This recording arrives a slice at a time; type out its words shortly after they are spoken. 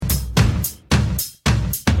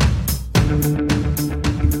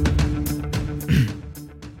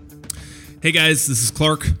Hey guys, this is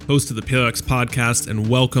Clark, host of the PaleoX podcast, and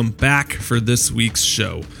welcome back for this week's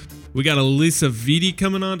show. We got Elisa Vitti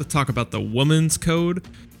coming on to talk about the Woman's Code,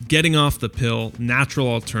 getting off the pill, natural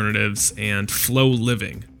alternatives, and flow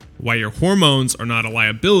living. Why your hormones are not a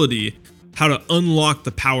liability, how to unlock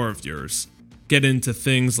the power of yours. Get into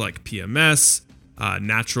things like PMS,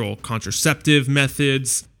 natural contraceptive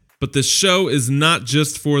methods, but this show is not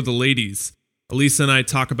just for the ladies. Elisa and I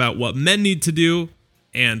talk about what men need to do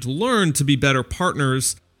and learn to be better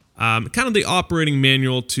partners, kind of the operating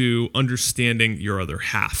manual to understanding your other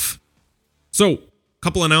half. So, a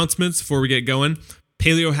couple announcements before we get going.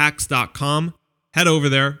 Paleohacks.com. Head over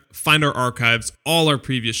there, find our archives. All our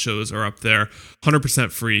previous shows are up there,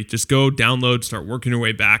 100% free. Just go, download, start working your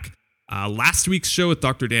way back. Last week's show with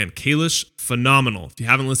Dr. Dan Kalish, phenomenal. If you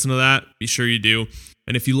haven't listened to that, be sure you do.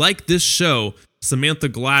 And if you like this show, Samantha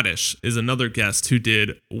Gladish is another guest who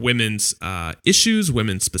did women's issues,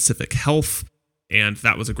 women's specific health, and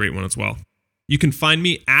that was a great one as well. You can find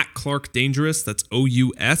me at Clark Dangerous, that's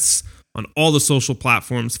O-U-S, on all the social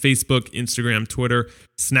platforms, Facebook, Instagram, Twitter,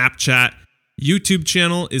 Snapchat. YouTube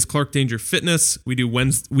channel is Clark Danger Fitness. We do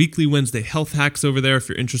weekly Wednesday health hacks over there. If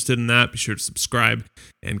you're interested in that, be sure to subscribe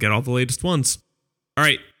and get all the latest ones. All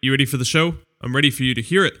right, you ready for the show? I'm ready for you to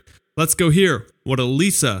hear it. Let's go hear what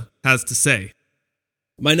Elisa has to say.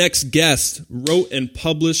 My next guest wrote and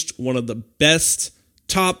published one of the best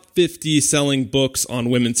top 50 selling books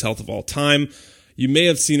on women's health of all time. You may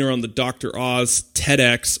have seen her on the Dr. Oz,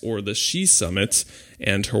 TEDx, or the She Summit,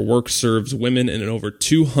 and her work serves women in over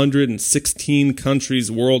 216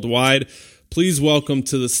 countries worldwide. Please welcome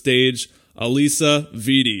to the stage, Elisa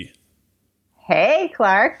Vitti. Hey,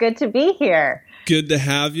 Clark. Good to be here. Good to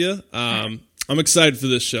have you. I'm excited for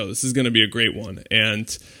this show. This is going to be a great one.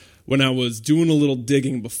 And when I was doing a little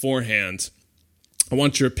digging beforehand, I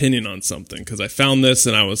want your opinion on something because I found this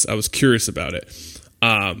and I was curious about it.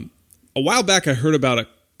 A while back, I heard about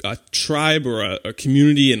a tribe or a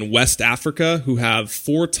community in West Africa who have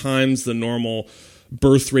 4 times the normal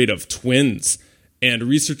birth rate of twins, and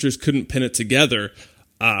researchers couldn't pin it together.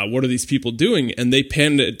 What are these people doing? And they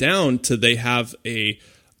pinned it down to they have a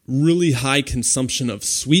really high consumption of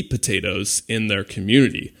sweet potatoes in their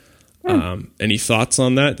community. Any thoughts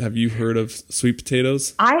on that? Have you heard of sweet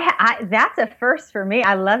potatoes? That's a first for me.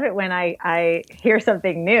 I love it when I hear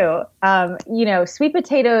something new. Sweet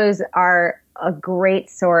potatoes are a great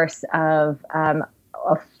source of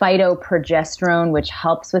phytoprogesterone, which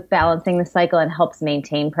helps with balancing the cycle and helps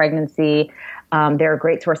maintain pregnancy. They're a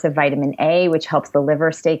great source of vitamin A, which helps the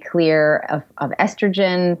liver stay clear of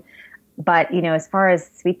estrogen. But, as far as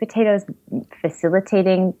sweet potatoes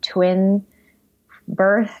facilitating twin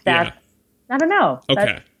birth, I don't know. Okay.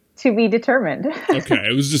 That's to be determined. Okay.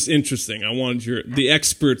 It was just interesting. I wanted the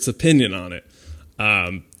expert's opinion on it.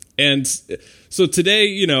 And so today,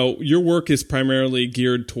 your work is primarily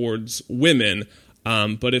geared towards women.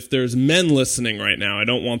 But if there's men listening right now, I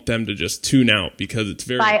don't want them to just tune out because it's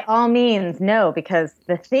very... By all means, no, because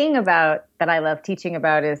the thing that I love teaching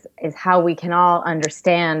about is how we can all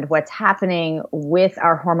understand what's happening with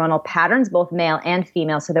our hormonal patterns, both male and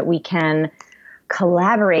female, so that we can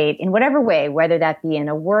collaborate in whatever way, whether that be in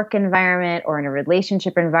a work environment or in a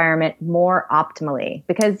relationship environment, more optimally.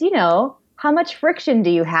 Because, how much friction do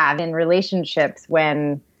you have in relationships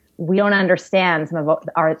when we don't understand some of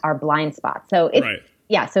our blind spots? So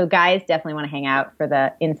so guys definitely want to hang out for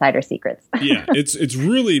the insider secrets. Yeah, it's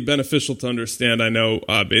really beneficial to understand. I know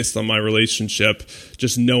based on my relationship,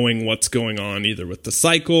 just knowing what's going on either with the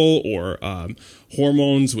cycle or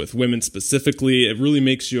hormones with women specifically, it really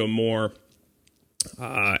makes you a more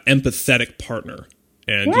empathetic partner,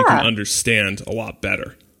 and you can understand a lot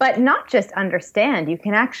better. But not just understand, you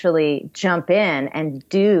can actually jump in and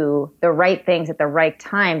do the right things at the right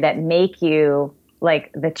time that make you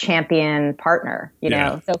like the champion partner,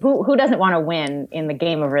 know? So who doesn't want to win in the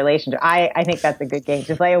game of relationship? I think that's a good game.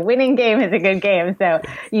 Just like a winning game is a good game. So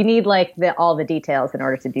you need like all the details in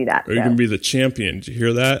order to do that. Or you can be the champion. Did you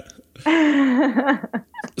hear that?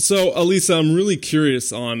 So, Elisa, I'm really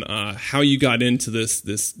curious on how you got into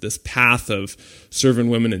this path of serving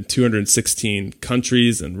women in 216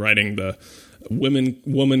 countries and writing the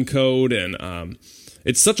Woman Code, and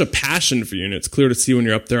it's such a passion for you, and it's clear to see when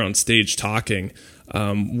you're up there on stage talking.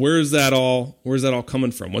 Where's that all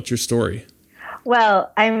coming from? What's your story?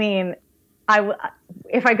 Well, I mean,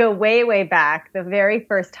 if I go way, way back, the very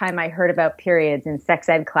first time I heard about periods in sex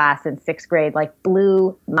ed class in 6th grade,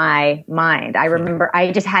 blew my mind. I remember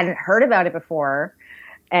I just hadn't heard about it before.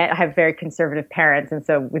 And I have very conservative parents, and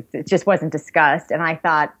so it just wasn't discussed. And I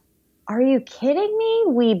thought, are you kidding me?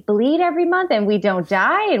 We bleed every month and we don't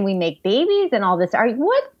die and we make babies and all this.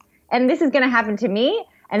 What? and this is going to happen to me.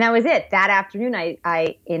 And that was it. That afternoon,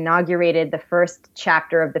 I inaugurated the first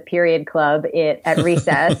chapter of the Period Club at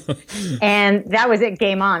recess. And that was it,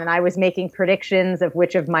 game on. And I was making predictions of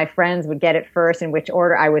which of my friends would get it first, in which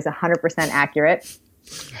order. I was 100% accurate.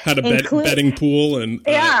 Had a betting pool. And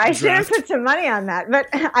I should have put some money on that. But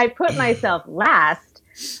I put myself last.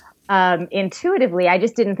 Intuitively, I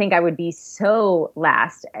just didn't think I would be so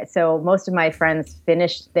last. So most of my friends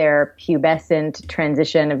finished their pubescent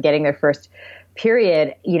transition of getting their first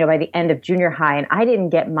period, by the end of junior high. And I didn't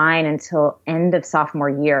get mine until end of sophomore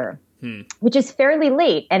year, which is fairly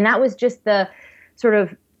late. And that was just the sort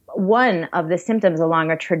of one of the symptoms along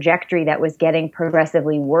a trajectory that was getting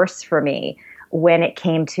progressively worse for me when it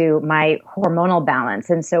came to my hormonal balance.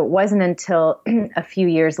 And so it wasn't until a few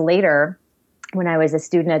years later, when I was a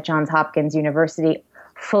student at Johns Hopkins University,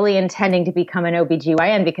 fully intending to become an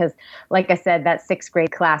OBGYN because, like I said, that 6th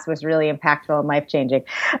grade class was really impactful and life-changing.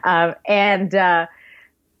 And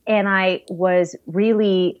I was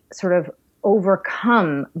really sort of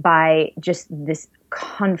overcome by just this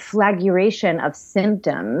conflagration of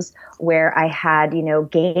symptoms where I had,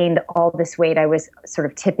 gained all this weight. I was sort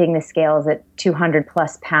of tipping the scales at 200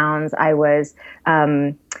 plus pounds. I was,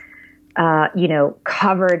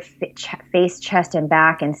 covered face, chest, and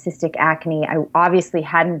back in cystic acne. I obviously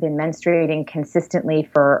hadn't been menstruating consistently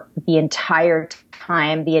for the entire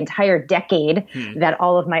time, the entire decade that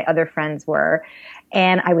all of my other friends were.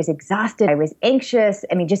 And I was exhausted. I was anxious.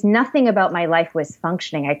 I mean, just nothing about my life was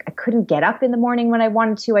functioning. I couldn't get up in the morning when I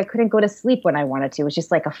wanted to. I couldn't go to sleep when I wanted to. It was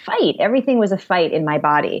just like a fight. Everything was a fight in my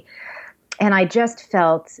body. And I just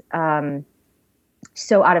felt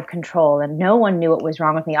so out of control, and no one knew what was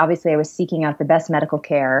wrong with me. Obviously, I was seeking out the best medical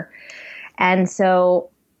care. And so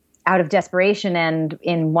out of desperation, and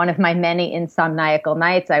in one of my many insomniacal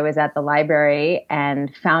nights, I was at the library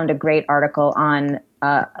and found a great article on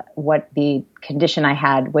what the condition I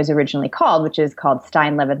had was originally called, which is called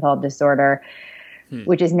Stein-Leventhal disorder,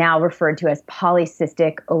 which is now referred to as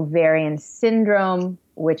polycystic ovarian syndrome,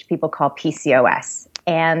 which people call PCOS.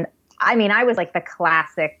 And I mean, I was like the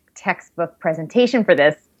classic textbook presentation for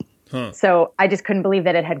this. So I just couldn't believe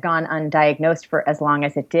that it had gone undiagnosed for as long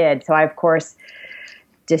as it did. So I, of course,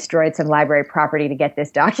 destroyed some library property to get this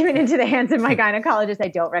document into the hands of my gynecologist. I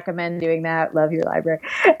don't recommend doing that. Love your library.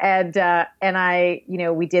 And I,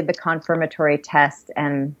 we did the confirmatory test,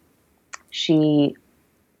 and she,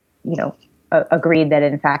 agreed that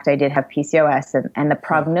in fact I did have PCOS, and the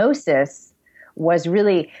prognosis was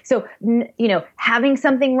really, so, having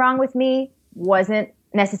something wrong with me wasn't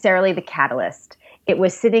necessarily the catalyst. It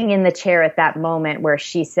was sitting in the chair at that moment where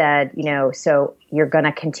she said, so you're going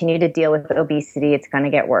to continue to deal with obesity. It's going to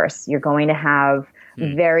get worse. You're going to have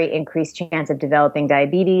very increased chance of developing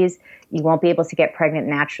diabetes. You won't be able to get pregnant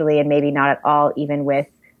naturally, and maybe not at all, even with,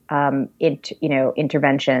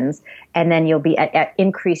 interventions. And then you'll be at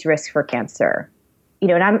increased risk for cancer.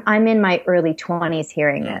 And I'm in my early 20s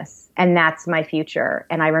hearing this, and that's my future.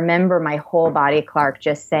 And I remember my whole body, Clark,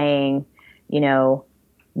 just saying,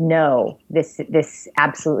 no, this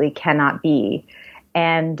absolutely cannot be.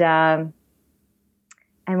 And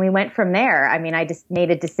we went from there. I mean, I just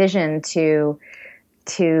made a decision to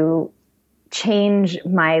change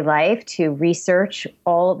my life, to research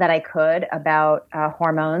all that I could about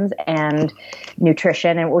hormones and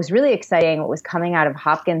nutrition. And what was really exciting, what was coming out of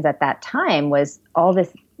Hopkins at that time, was all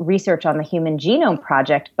this research on the Human Genome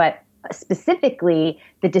Project, but specifically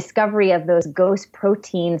the discovery of those ghost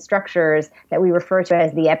protein structures that we refer to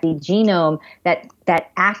as the epigenome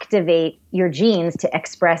that activate your genes to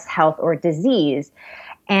express health or disease.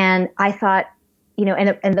 And I thought,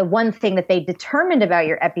 and the one thing that they determined about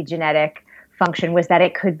your epigenetic function was that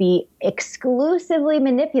it could be exclusively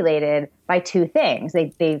manipulated by two things.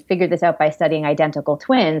 They figured this out by studying identical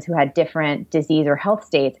twins who had different disease or health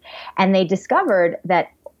states. And they discovered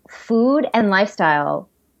that food and lifestyle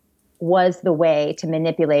was the way to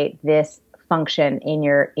manipulate this function in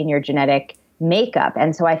your genetic makeup.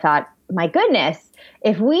 And so I thought, my goodness,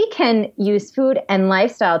 if we can use food and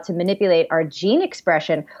lifestyle to manipulate our gene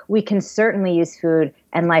expression, we can certainly use food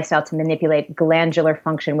and lifestyle to manipulate glandular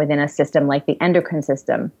function within a system like the endocrine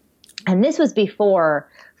system. And this was before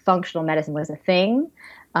functional medicine was a thing,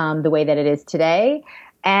 the way that it is today.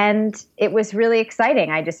 And it was really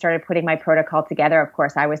exciting. I just started putting my protocol together. Of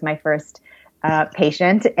course, I was my first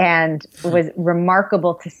patient, and it was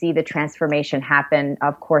remarkable to see the transformation happen.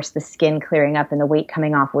 Of course, the skin clearing up and the weight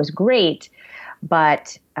coming off was great,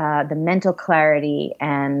 but the mental clarity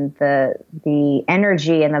and the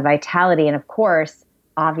energy and the vitality, and of course,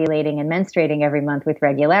 ovulating and menstruating every month with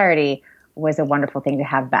regularity was a wonderful thing to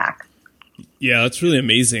have back. Yeah, that's really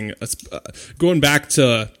amazing. Going back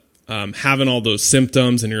to having all those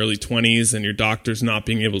symptoms in your early 20s and your doctor's not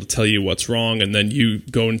being able to tell you what's wrong, and then you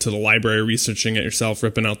go into the library researching it yourself,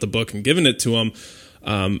 ripping out the book and giving it to them.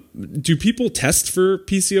 Do people test for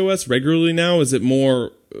PCOS regularly now? Is it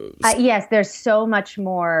more? Yes, there's so much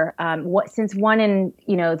more. Since one in,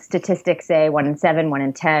 statistics say 1 in 7, 1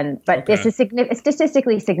 in 10, but Okay. it's a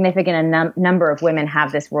statistically significant number of women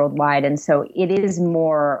have this worldwide, and so it is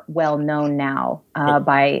more well known now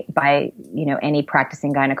by any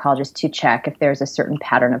practicing gynecologist to check if there's a certain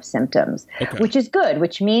pattern of symptoms, Okay. which is good,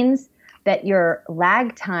 which means that your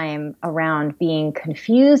lag time around being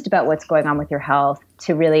confused about what's going on with your health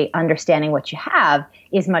to really understanding what you have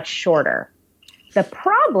is much shorter. The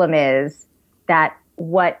problem is that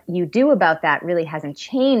what you do about that really hasn't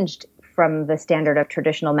changed from the standard of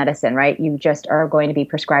traditional medicine, right? You just are going to be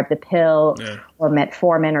prescribed the pill or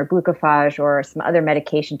metformin or glucophage or some other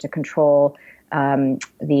medication to control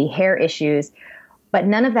the hair issues. But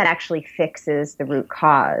none of that actually fixes the root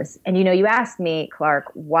cause. And, you asked me, Clark,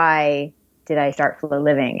 why did I start Flow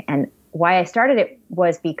Living? And why I started it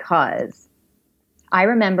was because I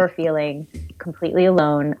remember feeling completely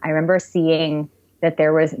alone. I remember seeing that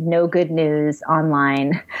there was no good news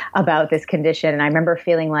online about this condition. And I remember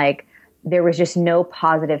feeling like there was just no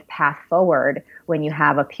positive path forward when you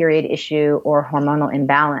have a period issue or hormonal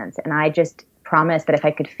imbalance. And I just promised that if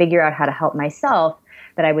I could figure out how to help myself,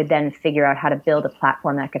 that I would then figure out how to build a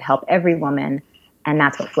platform that could help every woman. And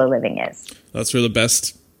that's what Flow Living is. That's where the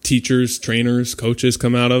best teachers, trainers, coaches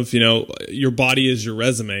come out of. Your body is your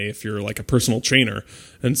resume if you're like a personal trainer.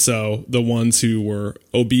 And so the ones who were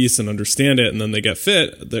obese and understand it and then they get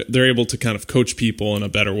fit, they're able to kind of coach people in a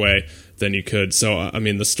better way than you could. So,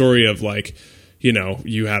 the story of like,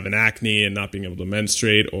 you have an acne and not being able to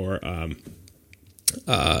menstruate, or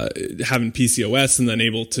having PCOS and then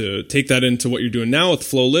able to take that into what you're doing now with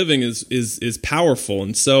Flow Living is powerful.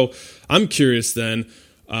 And so I'm curious then,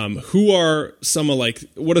 what are some of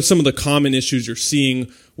the common issues you're seeing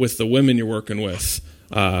with the women you're working with?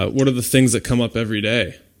 What are the things that come up every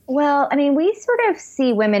day? Well, we sort of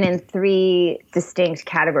see women in 3 distinct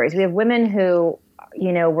categories. We have women who,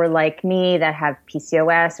 were like me, that have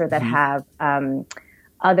PCOS or that have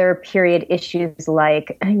other period issues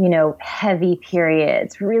like, heavy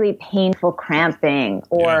periods, really painful cramping,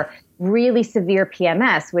 or really severe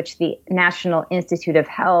PMS, which the National Institute of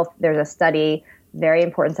Health, there's a study, very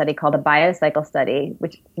important study called the Biocycle study,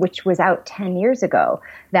 which was out 10 years ago,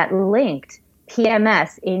 that linked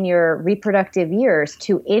PMS in your reproductive years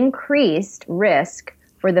to increased risk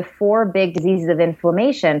for the 4 big diseases of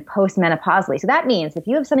inflammation postmenopausally. So that means if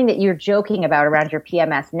you have something that you're joking about around your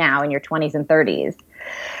PMS now in your 20s and 30s,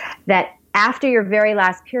 that after your very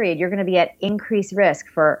last period, you're going to be at increased risk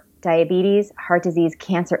for diabetes, heart disease,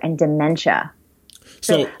 cancer, and dementia.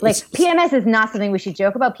 So PMS is not something we should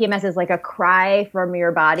joke about. PMS is like a cry from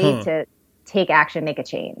your body to take action, make a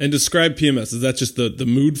change. And describe PMS. Is that just the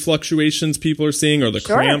mood fluctuations people are seeing, or the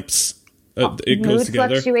cramps? It goes together.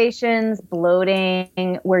 Mood fluctuations,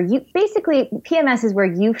 bloating, where you basically PMS is where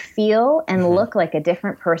you feel and look like a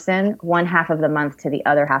different person one half of the month to the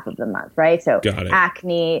other half of the month, right? So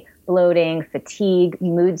acne, bloating, fatigue,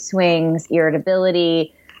 mood swings,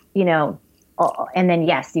 irritability, and then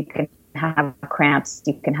yes, you can have cramps,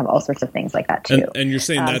 you can have all sorts of things like that too. And you're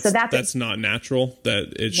saying that's not natural,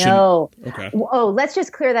 that it should. No. Okay. Oh, let's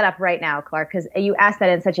just clear that up right now, Clark, because you asked that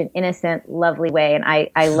in such an innocent, lovely way, and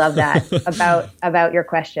I love that about your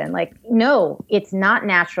question. Like, no, it's not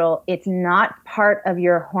natural. It's not part of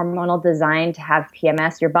your hormonal design to have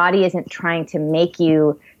PMS. Your body isn't trying to make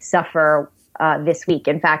you suffer this week.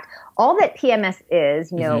 In fact, all that PMS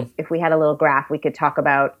is, if we had a little graph, we could talk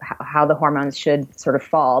about how the hormones should sort of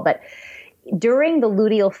fall. But during the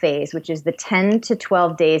luteal phase, which is the 10 to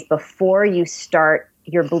 12 days before you start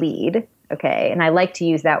your bleed, okay, and I like to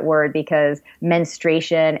use that word because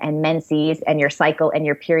menstruation and menses and your cycle and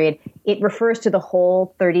your period, it refers to the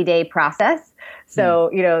whole 30-day process. So,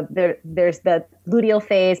 there's the luteal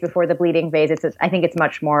phase before the bleeding phase. I think it's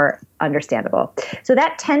much more understandable. So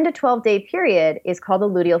that 10 to 12 day period is called the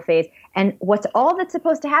luteal phase. And what's all that's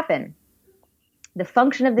supposed to happen? The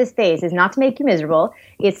function of this phase is not to make you miserable.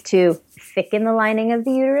 It's to thicken the lining of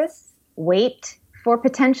the uterus, wait for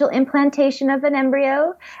potential implantation of an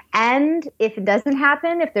embryo. And if it doesn't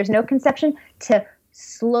happen, if there's no conception, to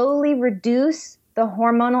slowly reduce the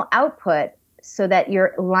hormonal output so that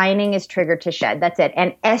your lining is triggered to shed. That's it.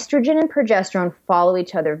 And estrogen and progesterone follow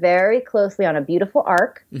each other very closely on a beautiful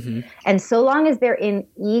arc. And so long as they're in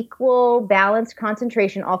equal balanced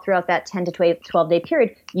concentration all throughout that 10 to 12-day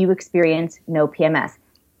period, you experience no PMS.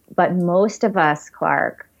 But most of us,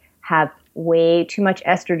 Clark, have way too much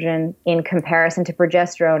estrogen in comparison to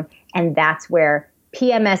progesterone. And that's where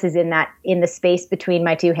PMS is in the space between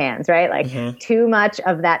my two hands, right? Like too much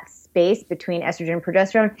of that space between estrogen and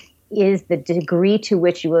progesterone is the degree to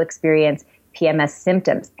which you will experience PMS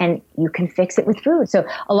symptoms. And you can fix it with food. So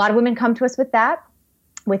a lot of women come to us with that,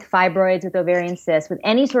 with fibroids, with ovarian cysts, with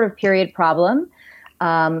any sort of period problem,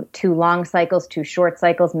 too long cycles, too short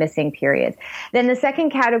cycles, missing periods. Then the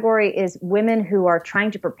second category is women who are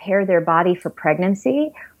trying to prepare their body for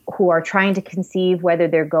pregnancy, who are trying to conceive, whether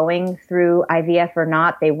they're going through IVF or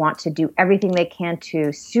not. They want to do everything they can to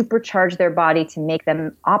supercharge their body to make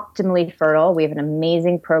them optimally fertile. We have an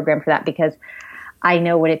amazing program for that because I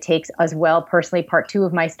know what it takes as well. Personally, part 2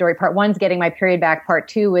 of my story, part 1 is getting my period back. Part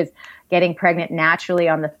 2 is getting pregnant naturally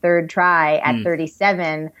on the third try at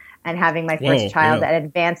 37 and having my first child at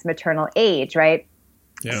advanced maternal age, right?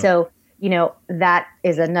 Yeah. So, that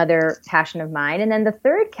is another passion of mine. And then the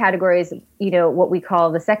third category is, what we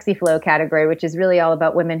call the sexy flow category, which is really all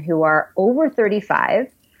about women who are over 35,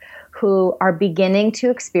 who are beginning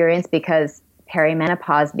to experience, because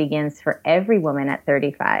perimenopause begins for every woman at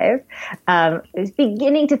 35, is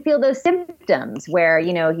beginning to feel those symptoms where,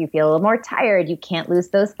 you feel a little more tired. You can't lose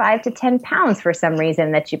those 5 to 10 pounds for some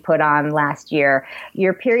reason that you put on last year.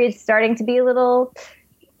 Your period's starting to be a little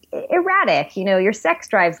erratic, your sex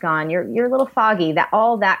drive's gone, you're a little foggy,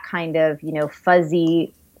 all that kind of,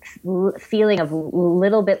 fuzzy feeling of a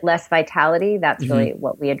little bit less vitality. That's really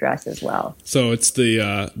what we address as well. So it's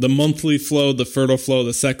the monthly flow, the fertile flow,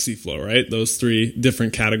 the sexy flow, right? Those 3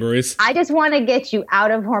 different categories. I just want to get you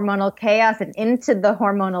out of hormonal chaos and into the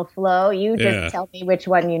hormonal flow. You just tell me which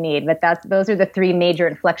one you need. But those are the 3 major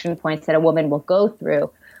inflection points that a woman will go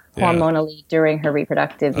through hormonally during her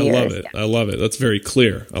reproductive years. I love it. That's very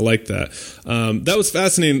clear. I like that. That was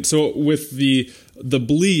fascinating. So with the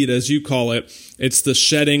bleed, as you call it, it's the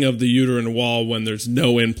shedding of the uterine wall when there's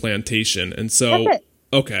no implantation. And so,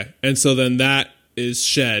 okay. And so then that is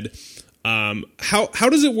shed. How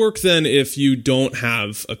does it work then if you don't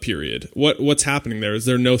have a period? What's happening there? Is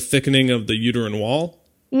there no thickening of the uterine wall?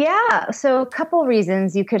 Yeah. So a couple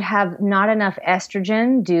reasons. You could have not enough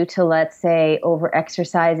estrogen due to, let's say,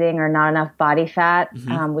 over-exercising or not enough body fat,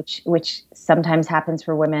 which sometimes happens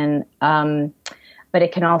for women. But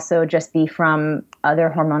it can also just be from other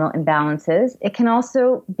hormonal imbalances. It can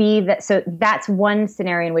also be that, so that's one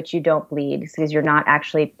scenario in which you don't bleed because you're not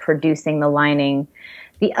actually producing the lining.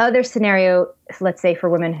 The other scenario, let's say for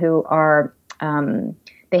women who are,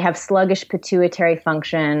 they have sluggish pituitary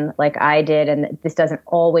function like I did, and this doesn't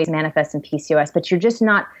always manifest in PCOS, but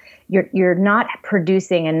you're not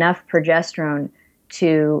producing enough progesterone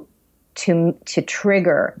to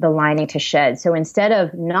trigger the lining to shed. So instead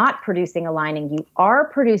of not producing a lining, you are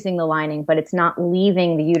producing the lining, but it's not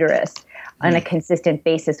leaving the uterus on a consistent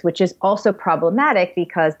basis, which is also problematic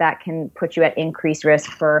because that can put you at increased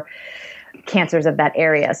risk for cancers of that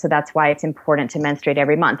area. So that's why it's important to menstruate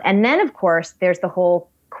every month. And then, of course, there's the whole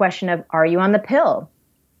question of, are you on the pill?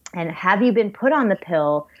 And have you been put on the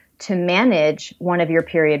pill to manage one of your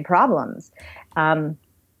period problems?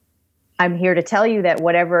 I'm here to tell you that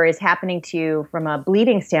whatever is happening to you from a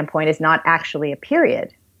bleeding standpoint is not actually a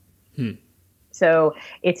period. So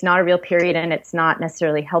it's not a real period, and it's not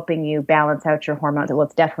necessarily helping you balance out your hormones. Well,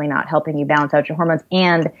 it's definitely not helping you balance out your hormones,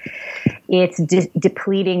 and it's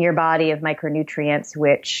depleting your body of micronutrients,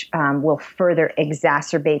 which will further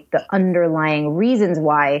exacerbate the underlying reasons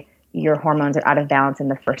why your hormones are out of balance in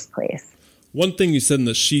the first place. One thing you said in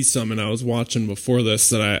the She Summit I was watching before this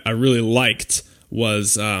that I really liked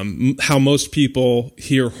was how most people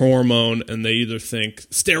hear hormone and they either think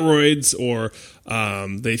steroids or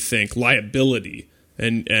they think liability.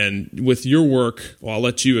 And with your work, well, I'll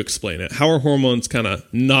let you explain it. How are hormones kind of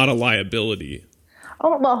not a liability?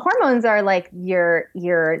 Oh, well, hormones are like your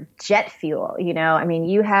jet fuel, I mean,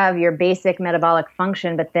 you have your basic metabolic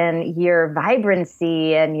function, but then your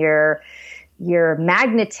vibrancy and your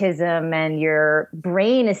magnetism and your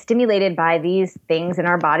brain is stimulated by these things in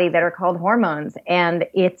our body that are called hormones. And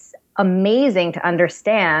it's amazing to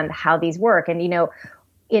understand how these work. And,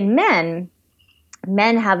 in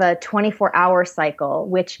men have a 24-hour cycle,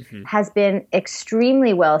 which has been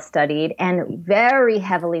extremely well studied and very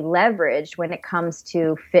heavily leveraged when it comes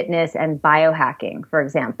to fitness and biohacking, for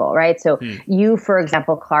example, right? So you, for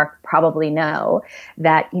example, Clark, probably know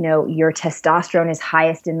that, your testosterone is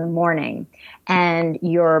highest in the morning and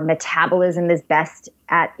your metabolism is best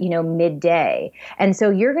at, midday. And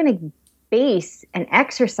so you're going to base an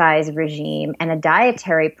exercise regime and a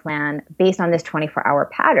dietary plan based on this 24-hour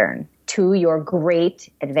pattern to your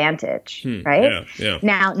great advantage, right? Yeah.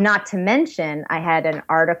 Now, not to mention, I had an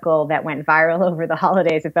article that went viral over the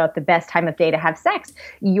holidays about the best time of day to have sex.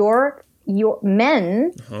 Your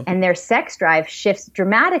men and their sex drive shifts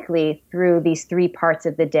dramatically through these 3 parts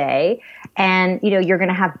of the day. And, you're going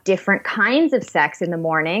to have different kinds of sex in the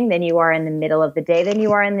morning than you are in the middle of the day, than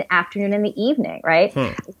you are in the afternoon and the evening, right?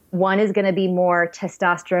 One is going to be more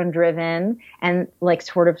testosterone driven, and like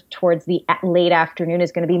sort of towards the late afternoon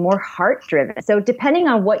is going to be more heart driven. So depending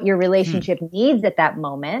on what your relationship needs at that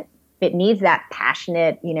moment, if it needs that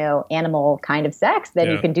passionate, animal kind of sex, then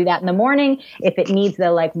you can do that in the morning. If it needs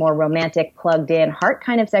the like more romantic, plugged in heart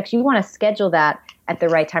kind of sex, you want to schedule that at the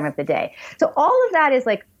right time of the day. So all of that is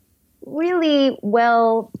like really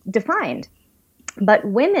well defined. But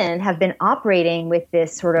women have been operating with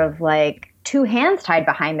this sort of like 2 hands tied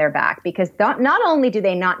behind their back, because not only do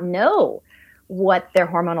they not know what their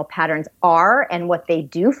hormonal patterns are and what they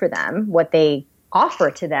do for them, what they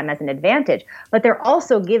offer to them as an advantage, but they're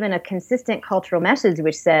also given a consistent cultural message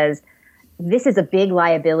which says, this is a big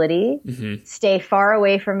liability. Stay far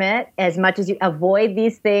away from it as much as you avoid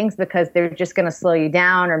these things, because they're just going to slow you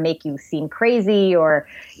down or make you seem crazy, or,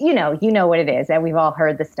 you know what it is. And we've all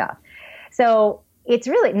heard the stuff. So it's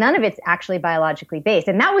really, none of it's actually biologically based.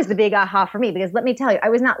 And that was the big aha for me, because let me tell you, I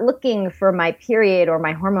was not looking for my period or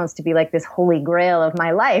my hormones to be like this holy grail of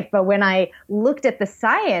my life. But when I looked at the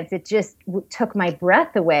science, it just took my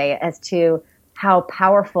breath away as to how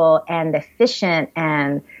powerful and efficient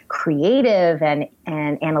and creative and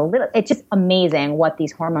analytical. It's just amazing what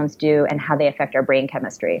these hormones do and how they affect our brain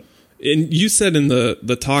chemistry. And you said in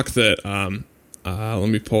the talk that, let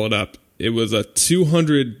me pull it up, it was a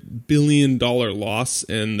 $200 billion loss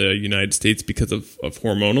in the United States because of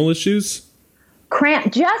hormonal issues?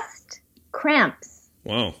 Just cramps.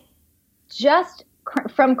 Wow.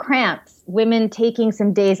 From cramps, women taking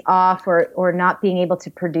some days off or not being able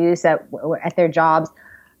to produce at their jobs.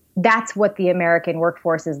 That's what the American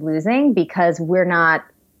workforce is losing, because we're not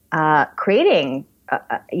creating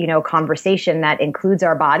conversation that includes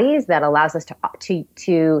our bodies, that allows us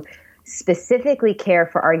to specifically care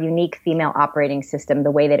for our unique female operating system the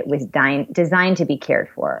way that it was designed to be cared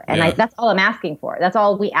for. And that's all I'm asking for. That's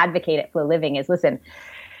all we advocate at Flow Living is, listen,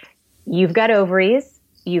 you've got ovaries,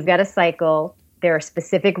 you've got a cycle. There are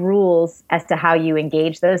specific rules as to how you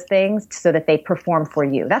engage those things so that they perform for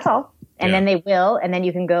you. That's all. And then they will, and then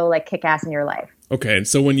you can go like kick ass in your life. Okay. And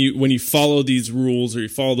so when you follow these rules, or you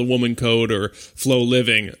follow the woman code or Flow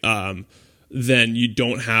Living, then you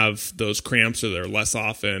don't have those cramps, or they're less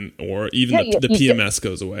often, or even the PMS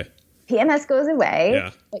goes away. PMS goes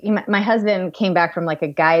away. Yeah. My husband came back from like a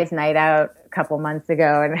guy's night out a couple months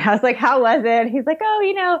ago, and I was like, how was it? He's like,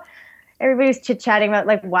 everybody's chit-chatting about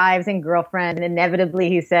like wives and girlfriends. And inevitably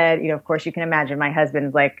he said, of course you can imagine my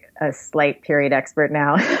husband's like a slight period expert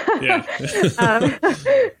now. Yeah.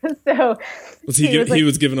 So he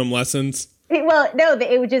was giving them lessons. Well, no,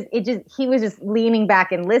 he was just leaning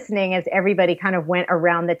back and listening as everybody kind of went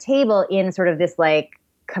around the table in sort of this like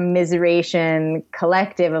commiseration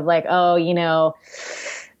collective of like,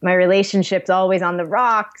 my relationship's always on the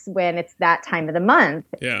rocks when it's that time of the month.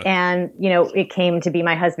 Yeah. And, it came to be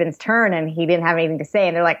my husband's turn and he didn't have anything to say.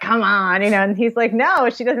 And they're like, come on, and he's like, no,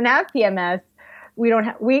 she doesn't have PMS. We don't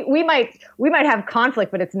have, we might have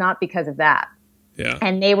conflict, but it's not because of that. Yeah.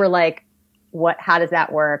 And they were like, how does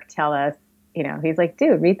that work? Tell us. He's like,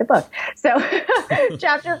 dude, read the book. So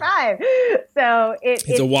chapter 5. So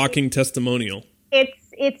it's a walking testimonial.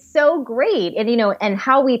 It's so great. And, and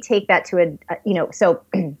how we take that to so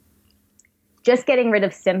just getting rid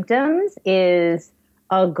of symptoms is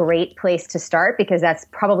a great place to start, because that's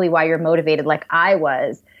probably why you're motivated, like I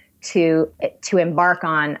was, to embark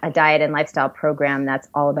on a diet and lifestyle program that's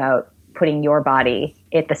all about putting your body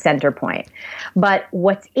at the center point. But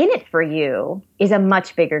what's in it for you is a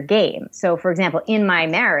much bigger game. So, for example, in my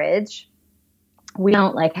marriage, we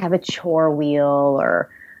don't like have a chore wheel, or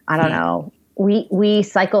I don't know. We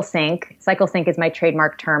cycle sync. Cycle sync is my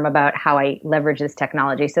trademark term about how I leverage this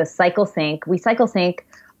technology. So we cycle sync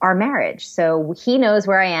our marriage. So he knows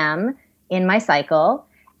where I am in my cycle,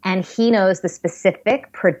 and he knows the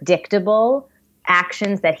specific, predictable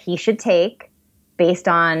actions that he should take based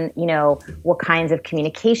on, what kinds of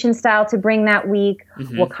communication style to bring that week,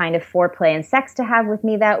 what kind of foreplay and sex to have with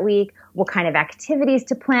me that week, what kind of activities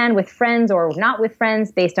to plan with friends or not with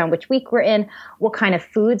friends based on which week we're in, what kind of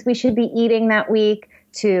foods we should be eating that week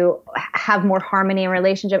to have more harmony in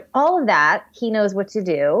relationship. All of that, he knows what to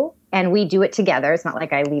do, and we do it together. It's not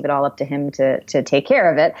like I leave it all up to him to take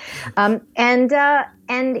care of it.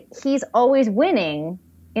 And he's always winning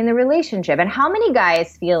in the relationship. And how many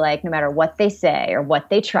guys feel like no matter what they say or what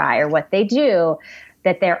they try or what they do,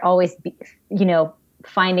 that they're always,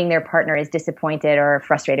 finding their partner is disappointed or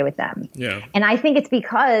frustrated with them. Yeah. And I think it's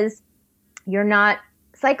because you're not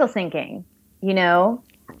cycle syncing,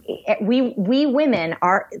 We women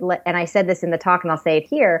are, and I said this in the talk and I'll say it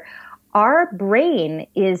here, our brain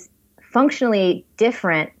is functionally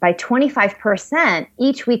different by 25%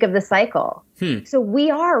 each week of the cycle. So we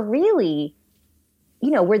are really,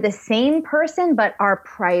 we're the same person, but our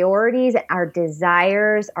priorities, our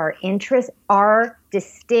desires, our interests are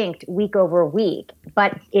distinct week over week.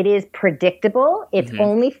 But it is predictable. It's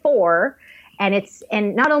only 4.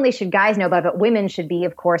 And not only should guys know about it, but women should be,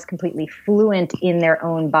 of course, completely fluent in their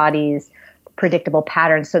own bodies' predictable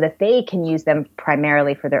patterns so that they can use them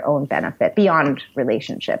primarily for their own benefit beyond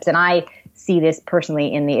relationships. And I see this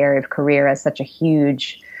personally in the area of career as such a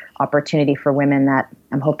huge opportunity for women that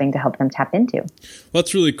I'm hoping to help them tap into. Well,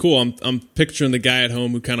 that's really cool. I'm picturing the guy at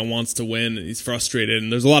home who kind of wants to win and he's frustrated,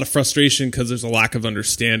 and there's a lot of frustration because there's a lack of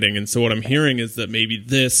understanding. And so what I'm hearing is that maybe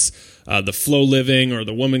this, the flow living or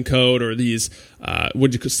the woman code or these,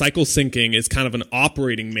 cycle syncing is kind of an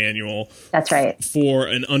operating manual. That's right. For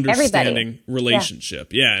an understanding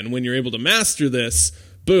relationship. Yeah. And when you're able to master this,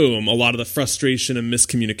 boom, a lot of the frustration and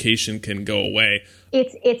miscommunication can go away.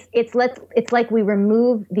 It's like we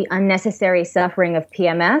remove the unnecessary suffering of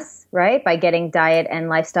PMS, right? By getting diet and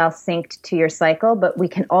lifestyle synced to your cycle, but we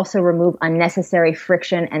can also remove unnecessary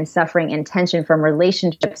friction and suffering and tension from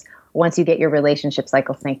relationships once you get your relationship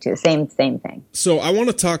cycle synced to the same thing. So I want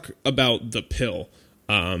to talk about the pill,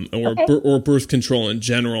 or birth control in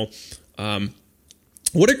general.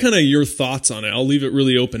 What are kind of your thoughts on it? I'll leave it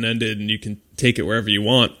really open-ended and you can take it wherever you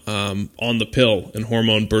want, on the pill and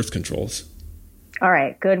hormone birth controls. All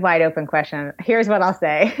right. Good, wide open question. Here's what I'll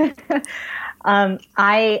say.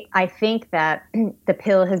 I think that the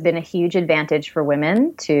pill has been a huge advantage for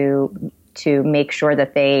women to make sure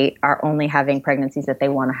that they are only having pregnancies that they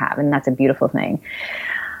want to have. And that's a beautiful thing.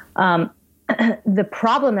 The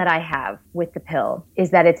problem that I have with the pill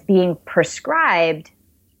is that it's being prescribed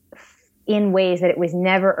in ways that it was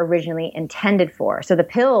never originally intended for. So the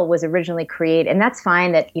pill was originally created, and that's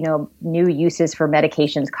fine that, new uses for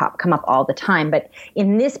medications come up all the time. But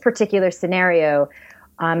in this particular scenario,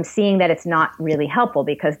 I'm seeing that it's not really helpful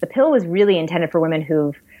because the pill was really intended for women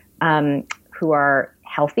who are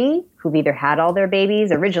healthy, who've either had all their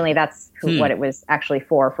babies. Originally, that's what it was actually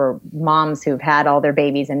for moms who've had all their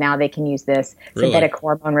babies, and now they can use this synthetic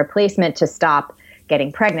hormone replacement to stop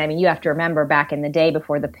getting pregnant. I mean, you have to remember back in the day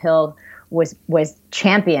before the pill was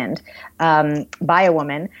championed by a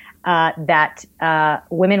woman, that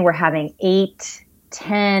women were having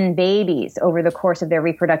 8-10 babies over the course of their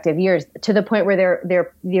reproductive years, to the point where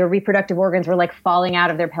their reproductive organs were like falling out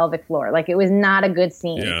of their pelvic floor. Like, it was not a good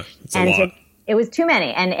scene. Yeah, it's a lot. So it was too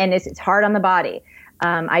many, and it's hard on the body.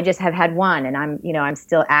 I just have had one, and I'm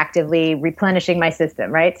still actively replenishing my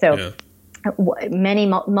system, right? So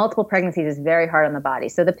multiple pregnancies is very hard on the body.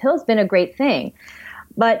 So the pill's been a great thing.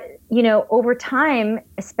 But, over time,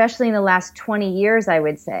 especially in the last 20 years, I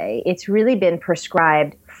would say, it's really been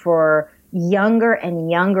prescribed for younger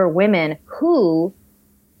and younger women who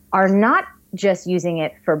are not just using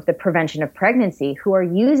it for the prevention of pregnancy, who are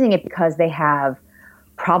using it because they have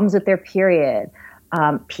problems with their period,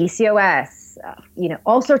 PCOS,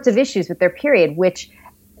 all sorts of issues with their period, which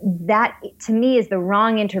that to me is the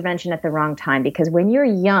wrong intervention at the wrong time. Because when you're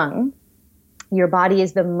young, your body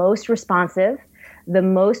is the most responsive, the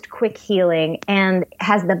most quick healing, and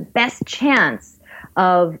has the best chance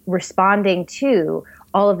of responding to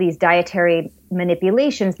all of these dietary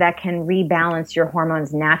manipulations that can rebalance your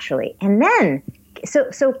hormones naturally. And then,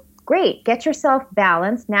 so great, get yourself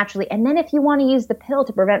balanced naturally. And then if you want to use the pill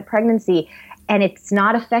to prevent pregnancy and it's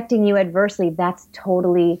not affecting you adversely, that's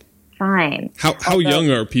totally fine. How young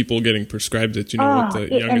are people getting prescribed it? Do you know what the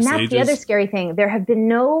youngest and that's age the is? other scary thing. There have been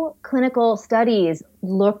no clinical studies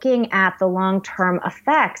looking at the long-term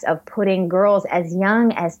effects of putting girls as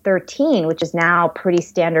young as 13, which is now pretty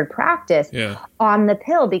standard practice, on the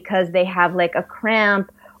pill because they have like a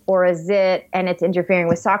cramp or a zit and it's interfering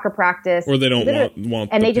with soccer practice. Or they don't want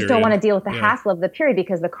and they just don't want to period. deal with the hassle of the period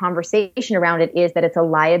because the conversation around it is that it's a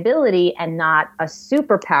liability and not a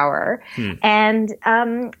superpower. And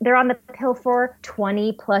they're on the pill for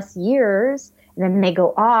 20 plus years, and then they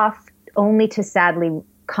go off only to sadly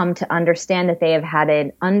come to understand that they have had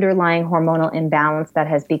an underlying hormonal imbalance that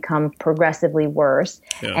has become progressively worse.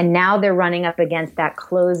 And now they're running up against that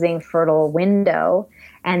closing fertile window,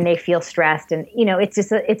 and they feel stressed. And, it's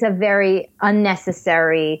just it's a very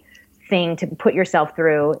unnecessary thing to put yourself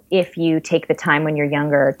through if you take the time when you're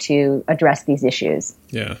younger to address these issues.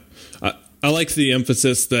 Yeah. I like the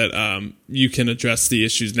emphasis that you can address the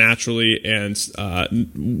issues naturally and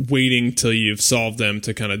waiting till you've solved them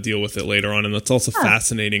to kind of deal with it later on. And that's also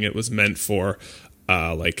fascinating. It was meant for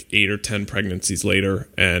like 8 or 10 pregnancies later.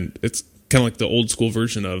 And it's kind of like the old school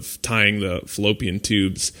version of tying the fallopian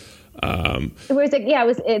tubes.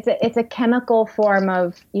 It's a chemical form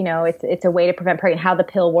of, it's a way to prevent pregnancy. How the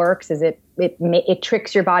pill works is it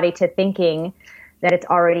tricks your body to thinking that it's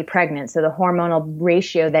already pregnant. So the hormonal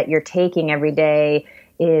ratio that you're taking every day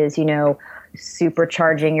is,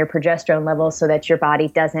 supercharging your progesterone levels so that your body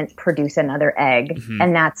doesn't produce another egg. Mm-hmm.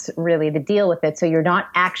 And that's really the deal with it. So you're not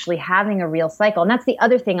actually having a real cycle. And that's the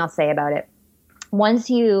other thing I'll say about it. Once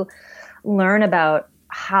you learn about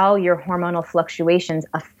how your hormonal fluctuations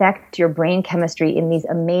affect your brain chemistry in these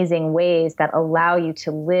amazing ways that allow you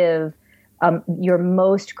to live your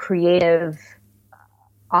most creative,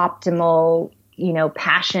 optimal,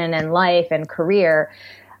 passion and life and career,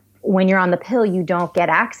 when you're on the pill, you don't get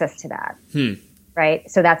access to that. Right?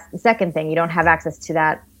 So that's the second thing. You don't have access to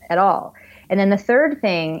that at all. And then the third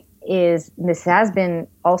thing is, this has been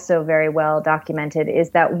also very well documented, is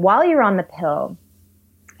that while you're on the pill,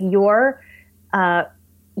 your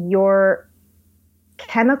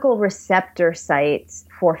chemical receptor sites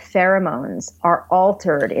for pheromones are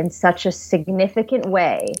altered in such a significant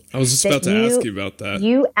way. I was just about to ask you about that.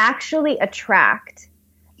 You actually attract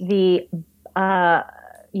the,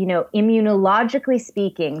 immunologically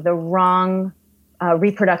speaking, the wrong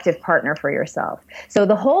reproductive partner for yourself. So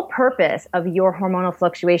the whole purpose of your hormonal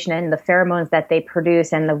fluctuation and the pheromones that they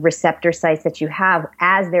produce and the receptor sites that you have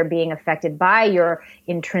as they're being affected by your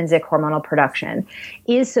intrinsic hormonal production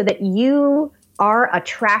is so that you are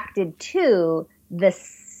attracted to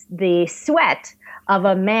the sweat of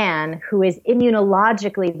a man who is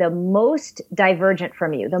immunologically the most divergent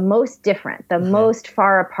from you, the most different, the most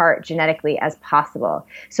far apart genetically as possible,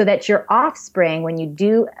 so that your offspring, when you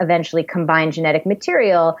do eventually combine genetic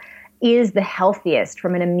material, is the healthiest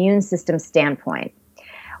from an immune system standpoint.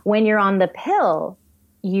 When you're on the pill,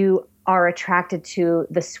 you are attracted to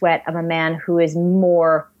the sweat of a man who is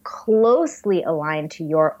more closely aligned to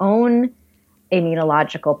your own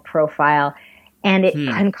immunological profile. And it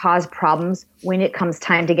can cause problems when it comes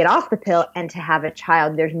time to get off the pill and to have a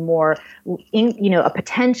child. There's more, a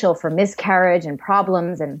potential for miscarriage and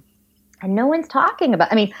problems, and no one's talking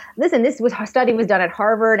about. I mean, listen, study was done at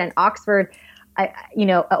Harvard and Oxford,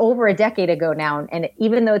 over a decade ago now, and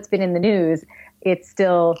even though it's been in the news, it's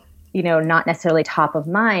still, not necessarily top of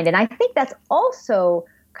mind. And I think that's also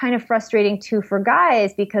kind of frustrating too for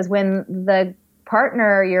guys, because when the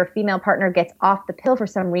your female partner gets off the pill for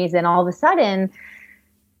some reason, all of a sudden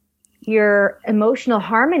your emotional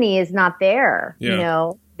harmony is not there.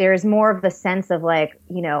 Yeah. There's more of the sense of like,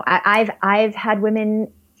 I've had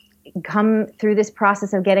women come through this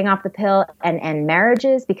process of getting off the pill and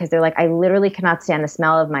marriages because they're like, I literally cannot stand the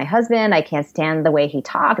smell of my husband. I can't stand the way he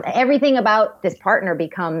talks. Everything about this partner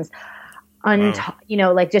becomes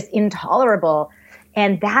just intolerable.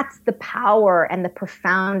 And that's the power and the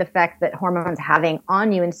profound effect that hormones are having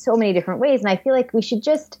on you in so many different ways. And I feel like we should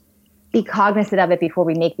just be cognizant of it before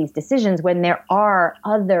we make these decisions, when there are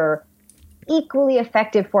other equally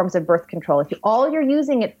effective forms of birth control. If all you're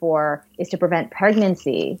using it for is to prevent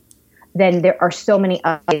pregnancy, then there are so many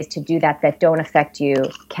other ways to do that don't affect you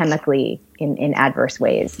chemically in adverse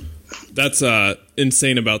ways. That's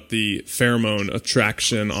insane about the pheromone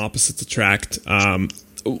attraction, opposites attract.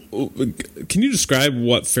 Can you describe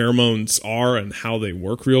what pheromones are and how they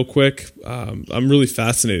work real quick? I'm really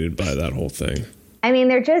fascinated by that whole thing. I mean,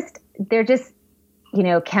 they're just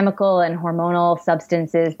chemical and hormonal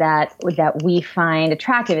substances that we find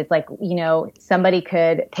attractive. It's like, somebody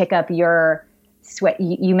could pick up your sweat.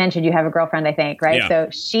 You mentioned you have a girlfriend, I think, right? Yeah. So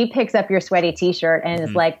she picks up your sweaty t-shirt and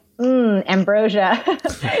is like, ambrosia,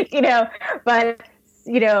 but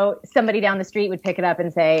somebody down the street would pick it up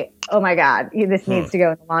and say, oh my God, this needs to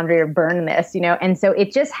go in the laundry or burn this, And so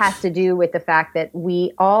it just has to do with the fact that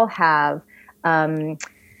we all have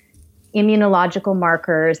immunological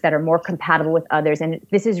markers that are more compatible with others. And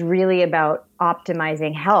this is really about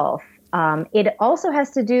optimizing health. It also has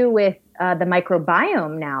to do with the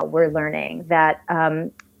microbiome. Now we're learning that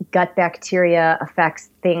gut bacteria affects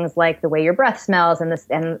things like the way your breath smells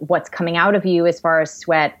and what's coming out of you as far as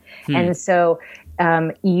sweat. And so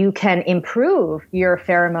you can improve your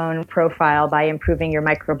pheromone profile by improving your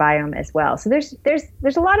microbiome as well. So there's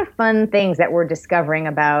a lot of fun things that we're discovering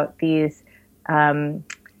about these,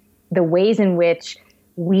 the ways in which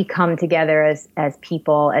we come together as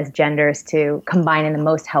people, as genders, to combine in the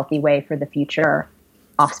most healthy way for the future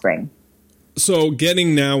offspring. So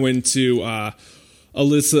getting now into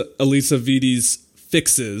Elisa Vitti's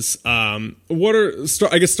fixes, what are,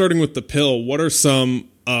 I guess starting with the pill, what are some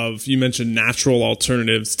of, you mentioned natural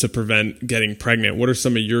alternatives to prevent getting pregnant. What are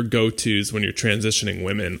some of your go-tos when you're transitioning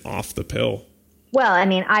women off the pill? Well, I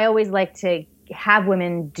mean, I always like to have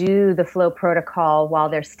women do the flow protocol while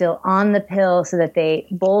they're still on the pill so that they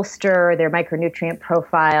bolster their micronutrient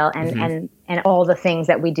profile and all the things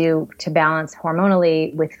that we do to balance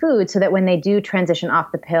hormonally with food, so that when they do transition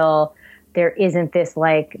off the pill, there isn't this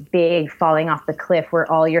like big falling off the cliff where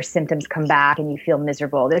all your symptoms come back and you feel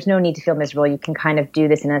miserable. There's no need to feel miserable. You can kind of do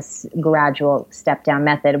this in a gradual step down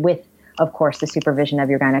method with, of course, the supervision of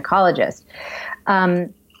your gynecologist.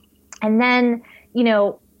 And then,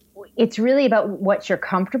 it's really about what you're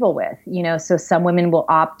comfortable with, so some women will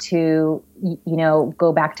opt to,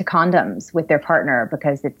 go back to condoms with their partner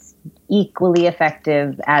because it's equally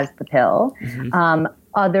effective as the pill.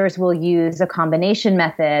 Others will use a combination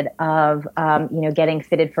method of, getting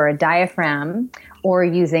fitted for a diaphragm or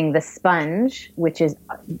using the sponge, which is,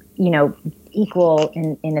 equal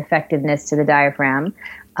in effectiveness to the diaphragm.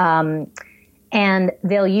 And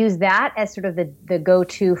they'll use that as sort of the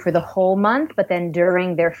go-to for the whole month. But then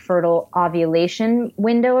during their fertile ovulation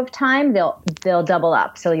window of time, they'll double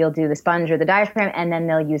up. So you'll do the sponge or the diaphragm, and then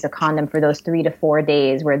they'll use a condom for those 3 to 4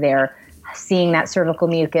 days where they're seeing that cervical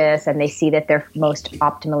mucus and they see that they're most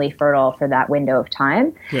optimally fertile for that window of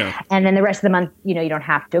time. Yeah. And then the rest of the month, you don't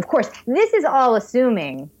have to. Of course, this is all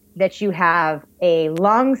assuming that you have a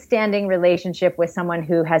long-standing relationship with someone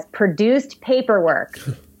who has produced paperwork.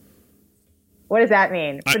 What does that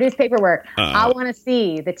mean? Produce paperwork. I want to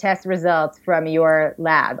see the test results from your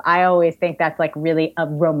lab. I always think that's like really a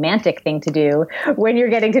romantic thing to do when you're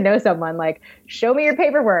getting to know someone. Like, show me your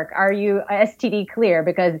paperwork. Are you STD clear?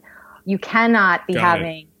 Because you cannot be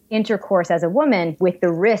having intercourse as a woman with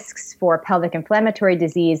the risks for pelvic inflammatory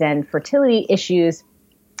disease and fertility issues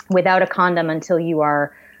without a condom until you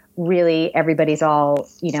are really, everybody's all,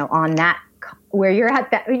 on that, where you're at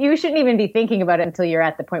that. You shouldn't even be thinking about it until you're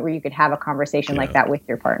at the point where you could have a conversation like that with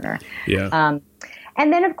your partner. Yeah.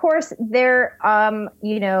 And then of course there's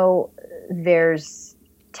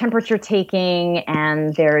temperature taking,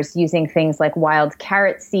 and there's using things like wild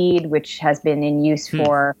carrot seed, which has been in use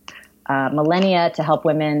for millennia to help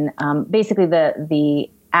women. Basically, the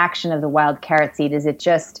action of the wild carrot seed is it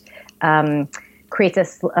just creates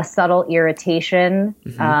a subtle irritation,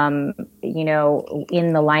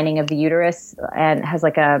 in the lining of the uterus, and has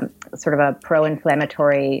like a sort of a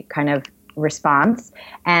pro-inflammatory kind of response,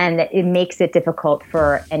 and it makes it difficult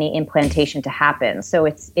for any implantation to happen. So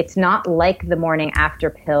it's not like the morning after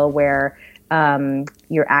pill where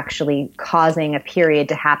you're actually causing a period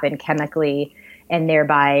to happen chemically and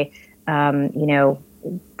thereby,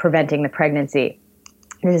 preventing the pregnancy.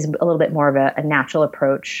 This is a little bit more of a natural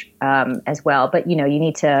approach as well. But, you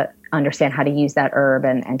need to understand how to use that herb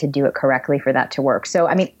and to do it correctly for that to work. So,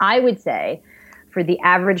 I mean, I would say for the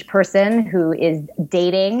average person who is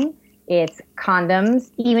dating, it's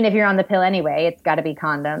condoms. Even if you're on the pill anyway, it's got to be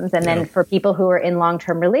condoms. And then for people who are in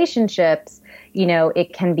long-term relationships,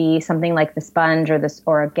 it can be something like the sponge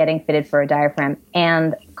or getting fitted for a diaphragm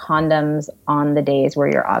and condoms on the days where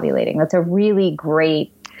you're ovulating. That's a really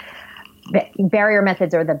great barrier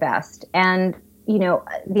methods are the best. And,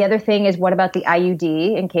 the other thing is, what about the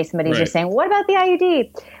IUD? In case somebody's just saying, what about the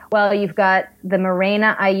IUD? Well, you've got the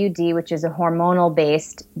Mirena IUD, which is a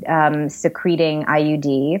hormonal-based secreting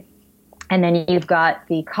IUD. And then you've got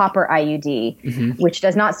the copper IUD, which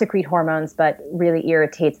does not secrete hormones, but really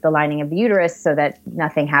irritates the lining of the uterus so that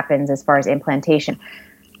nothing happens as far as implantation.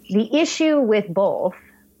 The issue with both,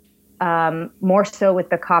 more so with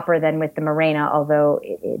the copper than with the Mirena, although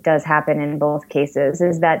it does happen in both cases,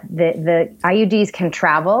 is that the IUDs can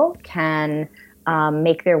travel, can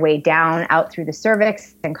make their way down out through the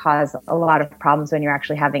cervix and cause a lot of problems when you're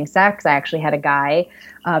actually having sex. I actually had a guy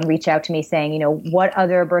reach out to me saying, what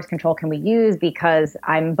other birth control can we use? Because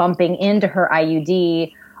I'm bumping into her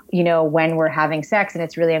IUD, when we're having sex, and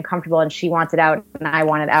it's really uncomfortable, and she wants it out and I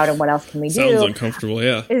want it out, and what else can we do? Sounds uncomfortable,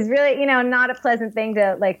 yeah. It's really, not a pleasant thing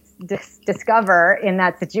to like discover in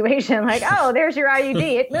that situation. Like, oh, there's your IUD,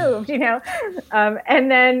 it moved,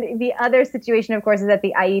 And then the other situation, of course, is that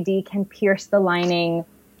the IUD can pierce the lining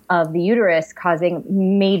of the uterus, causing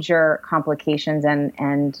major complications and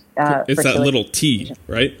it's that little T,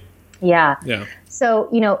 right? Yeah. Yeah. So,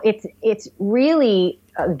 it's really,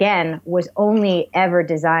 again, was only ever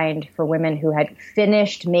designed for women who had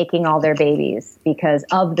finished making all their babies because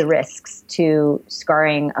of the risks to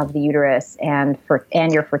scarring of the uterus and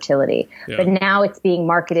your fertility. Yeah. But now it's being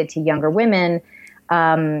marketed to younger women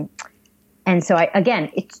And so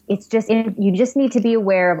you just need to be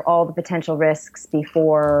aware of all the potential risks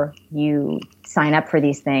before you sign up for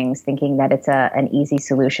these things, thinking that it's an easy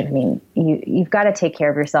solution. I mean, you've got to take care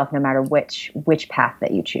of yourself no matter which path that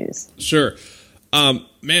you choose. Sure.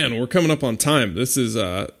 Man, we're coming up on time. This is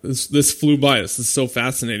this flew by. This is so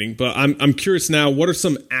fascinating. But I'm curious now, what are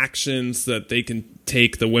some actions that they can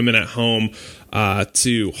take, the women at home,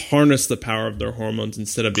 to harness the power of their hormones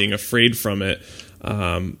instead of being afraid from it?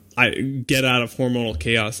 I get out of hormonal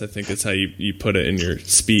chaos, I think is how you put it in your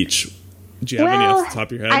speech. Do you have any off the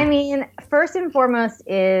top of your head? I mean, first and foremost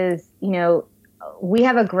is, we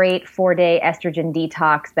have a great 4-day estrogen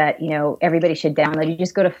detox that, everybody should download. You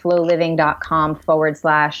just go to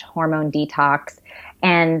flowliving.com/hormone detox.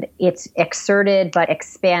 And it's excerpted but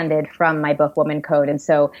expanded from my book, Woman Code. And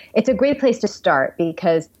so it's a great place to start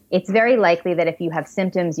because it's very likely that if you have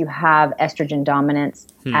symptoms, you have estrogen dominance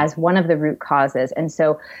as one of the root causes. And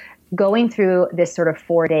so going through this sort of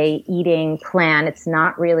 4-day eating plan, it's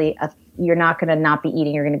not really you're not going to not be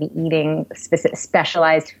eating. You're going to be eating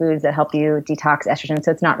specialized foods that help you detox estrogen.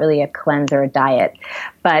 So it's not really a cleanse or a diet.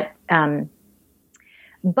 But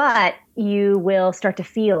you will start to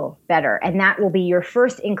feel better. And that will be your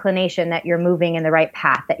first inclination that you're moving in the right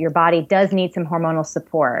path, that your body does need some hormonal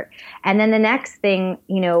support. And then the next thing,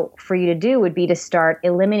 for you to do would be to start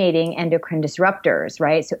eliminating endocrine disruptors,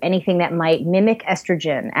 right? So anything that might mimic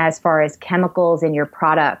estrogen as far as chemicals in your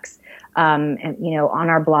products. And, on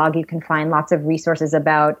our blog, you can find lots of resources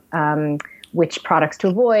about which products to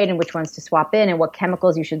avoid and which ones to swap in and what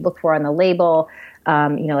chemicals you should look for on the label.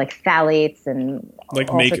 Like phthalates and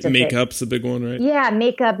like makeup's a big one, right? Yeah,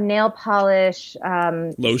 makeup, nail polish,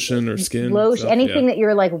 lotion or skin, anything that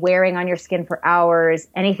you're like wearing on your skin for hours,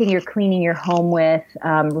 anything you're cleaning your home with,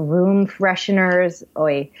 room fresheners,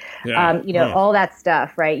 all that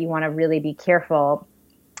stuff, right? You want to really be careful.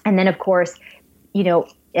 And then, of course,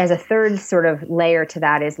 as a third sort of layer to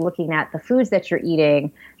that is looking at the foods that you're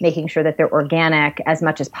eating, making sure that they're organic as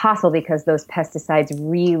much as possible because those pesticides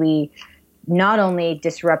really not only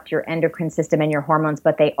disrupt your endocrine system and your hormones,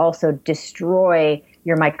 but they also destroy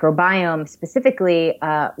your microbiome. Specifically,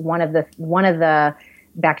 one of the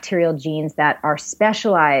bacterial genes that are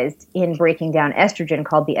specialized in breaking down estrogen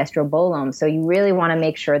called the estrobolome. So you really want to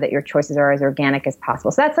make sure that your choices are as organic as possible.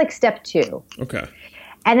 So that's like step 2. Okay.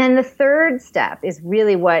 And then the third step is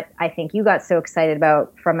really what I think you got so excited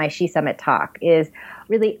about from my She Summit talk is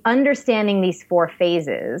really understanding these 4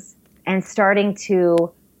 phases and starting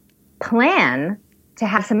to plan to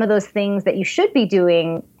have some of those things that you should be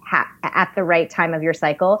doing at the right time of your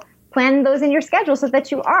cycle, plan those in your schedule so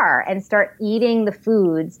that you are, and start eating the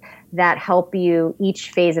foods that help you each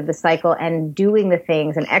phase of the cycle and doing the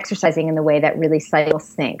things and exercising in the way that really cycle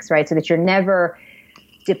syncs, right? So that you're never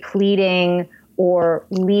depleting or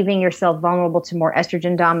leaving yourself vulnerable to more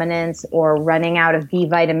estrogen dominance or running out of B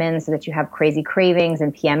vitamins so that you have crazy cravings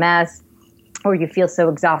and PMS. Or you feel so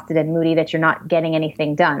exhausted and moody that you're not getting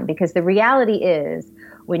anything done. Because the reality is,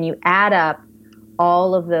 when you add up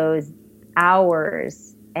all of those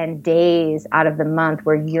hours and days out of the month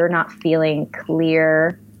where you're not feeling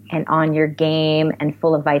clear and on your game and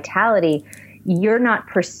full of vitality, you're not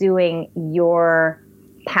pursuing your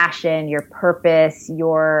passion, your purpose,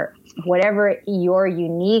 your whatever your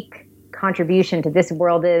unique contribution to this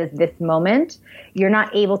world is, this moment, you're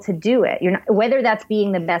not able to do it. You're not, whether that's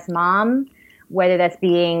being the best mom, whether that's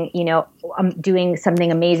being, doing something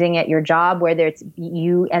amazing at your job, whether it's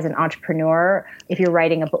you as an entrepreneur, if you're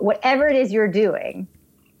writing a book, whatever it is you're doing,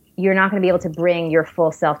 you're not going to be able to bring your full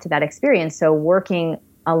self to that experience. So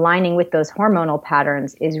aligning with those hormonal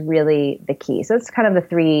patterns is really the key. So it's kind of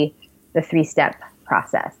the three-step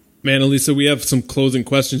process. Man, Elisa, we have some closing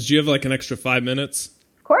questions. Do you have like an extra 5 minutes?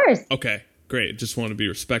 Of course. Okay. Great. Just want to be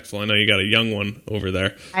respectful. I know you got a young one over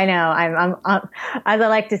there. I know. I'm as I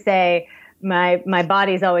like to say, my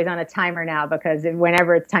body's always on a timer now because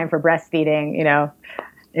whenever it's time for breastfeeding,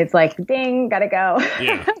 it's like, ding, gotta go.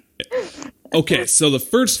 Yeah. Okay. So the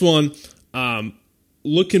first one,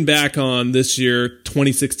 looking back on this year,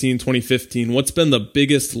 2016, 2015, what's been the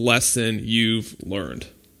biggest lesson you've learned?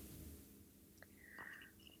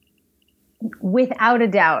 Without a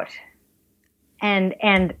doubt.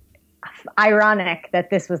 And ironic that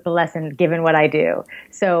this was the lesson given what I do.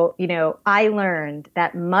 So, I learned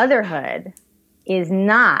that motherhood is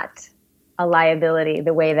not a liability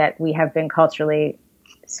the way that we have been culturally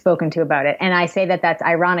spoken to about it. And I say that that's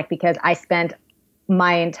ironic because I spent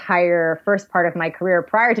my entire first part of my career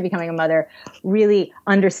prior to becoming a mother really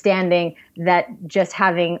understanding that just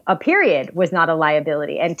having a period was not a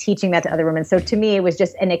liability and teaching that to other women. So to me, it was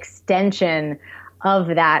just an extension of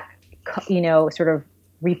that, sort of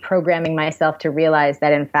reprogramming myself to realize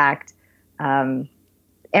that, in fact,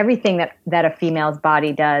 everything that a female's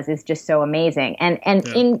body does is just so amazing. And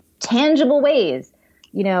in tangible ways,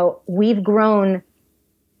 we've grown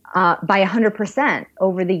by 100%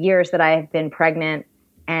 over the years that I have been pregnant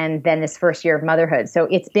and then this first year of motherhood. So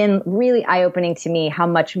it's been really eye-opening to me how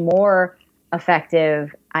much more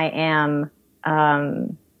effective I am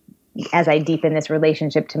as I deepen this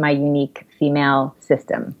relationship to my unique female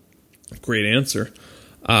system. Great answer.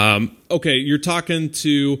 Okay, you're talking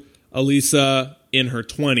to Elisa in her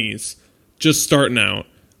 20s, just starting out.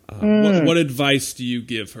 What advice do you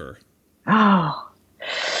give her? Oh.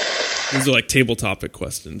 These are like table topic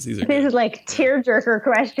questions. These are like tearjerker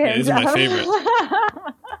questions. Yeah, these are my favorite.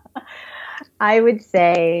 I would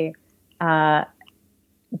say,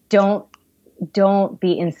 don't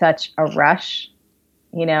be in such a rush,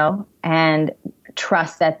 and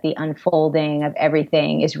trust that the unfolding of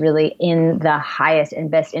everything is really in the highest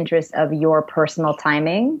and best interest of your personal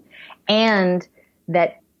timing, and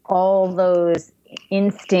that all those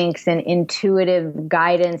instincts and intuitive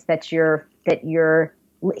guidance that you're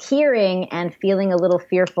hearing and feeling a little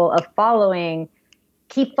fearful of following,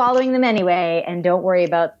 keep following them anyway, and don't worry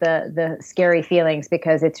about the scary feelings,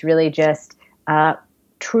 because it's really just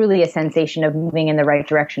truly a sensation of moving in the right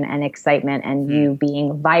direction and excitement and you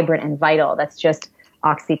being vibrant and vital. That's just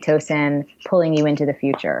oxytocin pulling you into the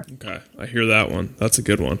future. Okay, I hear that one. That's a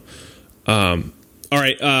good one. All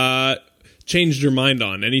right, changed your mind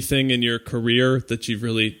on anything in your career that you've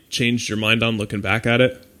really changed your mind on looking back at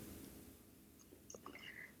it?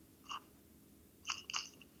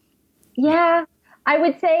 Yeah, I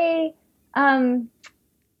would say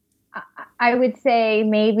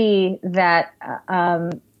maybe that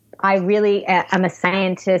I'm a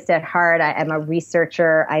scientist at heart. I'm a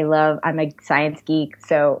researcher. I'm a science geek.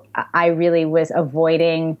 So I really was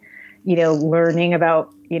avoiding, learning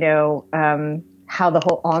about, how the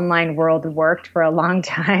whole online world worked for a long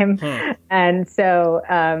time. Huh. And so,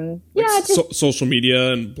 social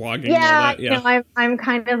media and blogging. And all that. Yeah. I'm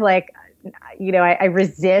kind of like, I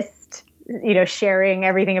resist, sharing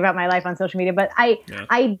everything about my life on social media, but I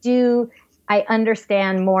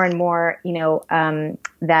understand more and more,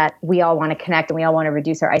 that we all want to connect and we all want to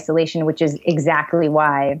reduce our isolation, which is exactly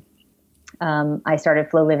why I started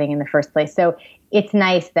Flow Living in the first place. So it's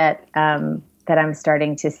nice that I'm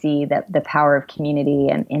starting to see the power of community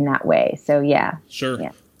and in that way. So yeah. Sure.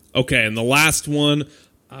 Yeah. Okay. And the last one,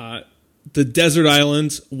 the desert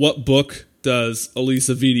island, what book does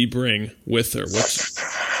Elisa Vitti bring with her? What's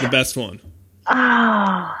the best one?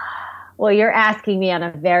 Oh, well, you're asking me on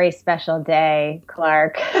a very special day,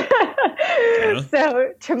 Clark. Yeah.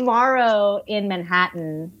 So tomorrow in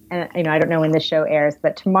Manhattan, and I don't know when the show airs,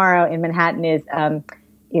 but tomorrow in Manhattan is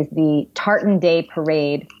the Tartan Day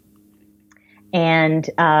Parade, and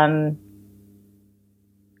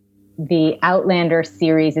the Outlander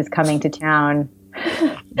series is coming to town.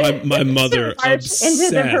 My mother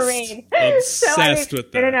obsessed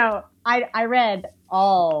with that. No. I read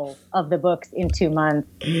all of the books in 2 months.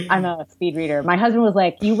 I'm a speed reader. My husband was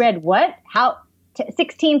like, "You read what? How?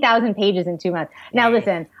 16,000 pages in 2 months." Now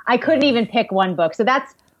listen, I couldn't even pick one book. So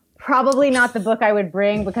that's probably not the book I would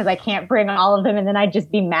bring, because I can't bring all of them and then I'd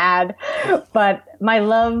just be mad. But my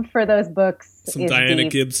love for those books is Diana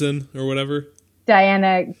deep. Gibson or whatever.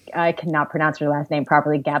 Diana, I cannot pronounce her last name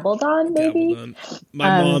properly. Gabaldon, maybe? Gabaldon.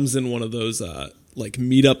 My mom's in one of those like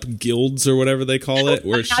meetup guilds or whatever they call it.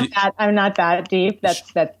 Where I'm not that deep.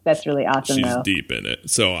 That's really awesome. She's though. deep in it.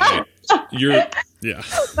 So yeah.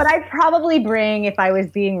 But I'd probably bring, if I was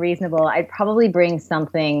being reasonable, I'd probably bring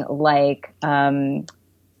something like,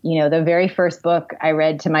 the very first book I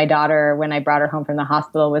read to my daughter when I brought her home from the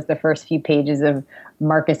hospital was the first few pages of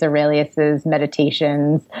Marcus Aurelius's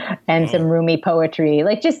Meditations and some Rumi poetry,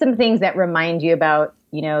 like just some things that remind you about,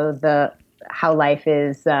 how life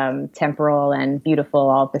is temporal and beautiful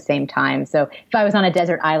all at the same time. So if I was on a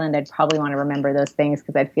desert island, I'd probably want to remember those things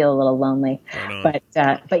because I'd feel a little lonely. But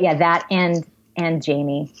yeah, that and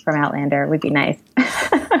Jamie from Outlander would be nice.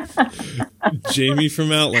 Jamie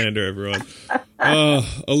from Outlander, everyone.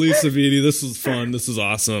 Elisa Vitti, this was fun. This is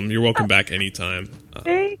awesome. You're welcome back anytime.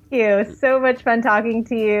 Thank you. So much fun talking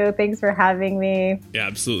to you. Thanks for having me. Yeah,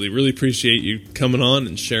 absolutely. Really appreciate you coming on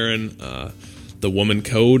and sharing the Woman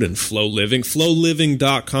Code and Flow Living.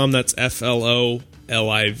 FlowLiving.com. That's FLOLIVING,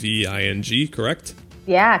 correct?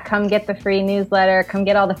 Yeah, come get the free newsletter. Come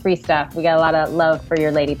get all the free stuff. We got a lot of love for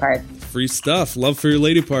your lady parts. Free stuff. Love for your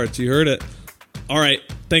lady parts. You heard it. All right.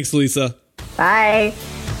 Thanks, Lisa. Bye.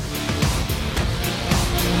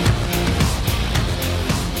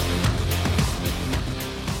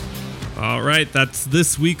 All right. That's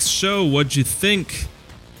this week's show. What'd you think?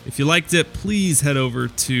 If you liked it, please head over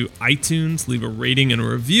to iTunes, leave a rating and a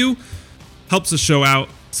review. Helps the show out,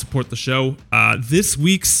 support the show. This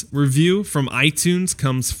week's review from iTunes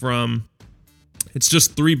comes from, it's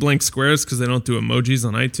just 3 blank squares because they don't do emojis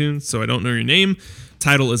on iTunes, so I don't know your name.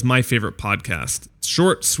 Title is My Favorite Podcast. It's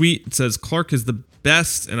short, sweet. It says, Clark is the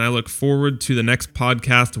best, and I look forward to the next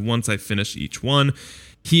podcast once I finish each one.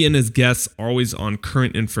 He and his guests are always on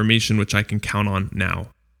current information, which I can count on now.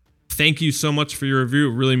 Thank you so much for your review.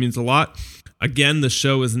 It really means a lot. Again, the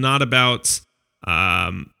show is not about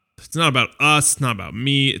it's not about us, it's not about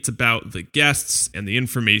me. It's about the guests and the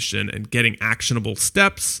information and getting actionable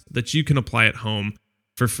steps that you can apply at home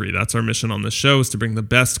for free. That's our mission on this show, is to bring the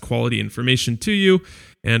best quality information to you,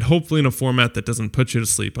 and hopefully in a format that doesn't put you to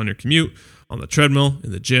sleep on your commute, on the treadmill,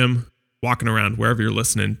 in the gym, walking around, wherever you're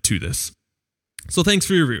listening to this. So thanks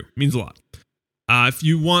for your review. It means a lot. If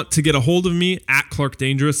you want to get a hold of me, at Clark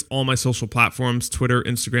Dangerous, all my social platforms, Twitter,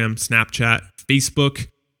 Instagram, Snapchat, Facebook.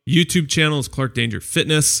 YouTube channel is Clark Danger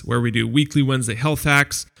Fitness, where we do weekly Wednesday health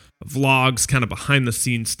hacks, vlogs, kind of behind the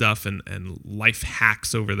scenes stuff and life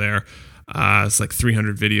hacks over there. It's like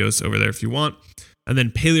 300 videos over there if you want. And then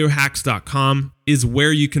paleohacks.com is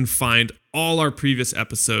where you can find all our previous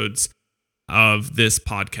episodes of this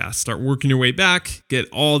podcast. Start working your way back, get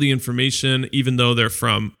all the information, even though they're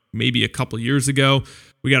from maybe a couple years ago.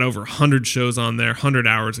 We got over 100 shows on there, 100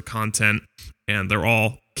 hours of content, and they're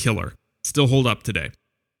all killer. Still hold up today.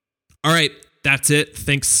 All right, that's it.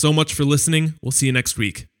 Thanks so much for listening. We'll see you next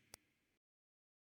week.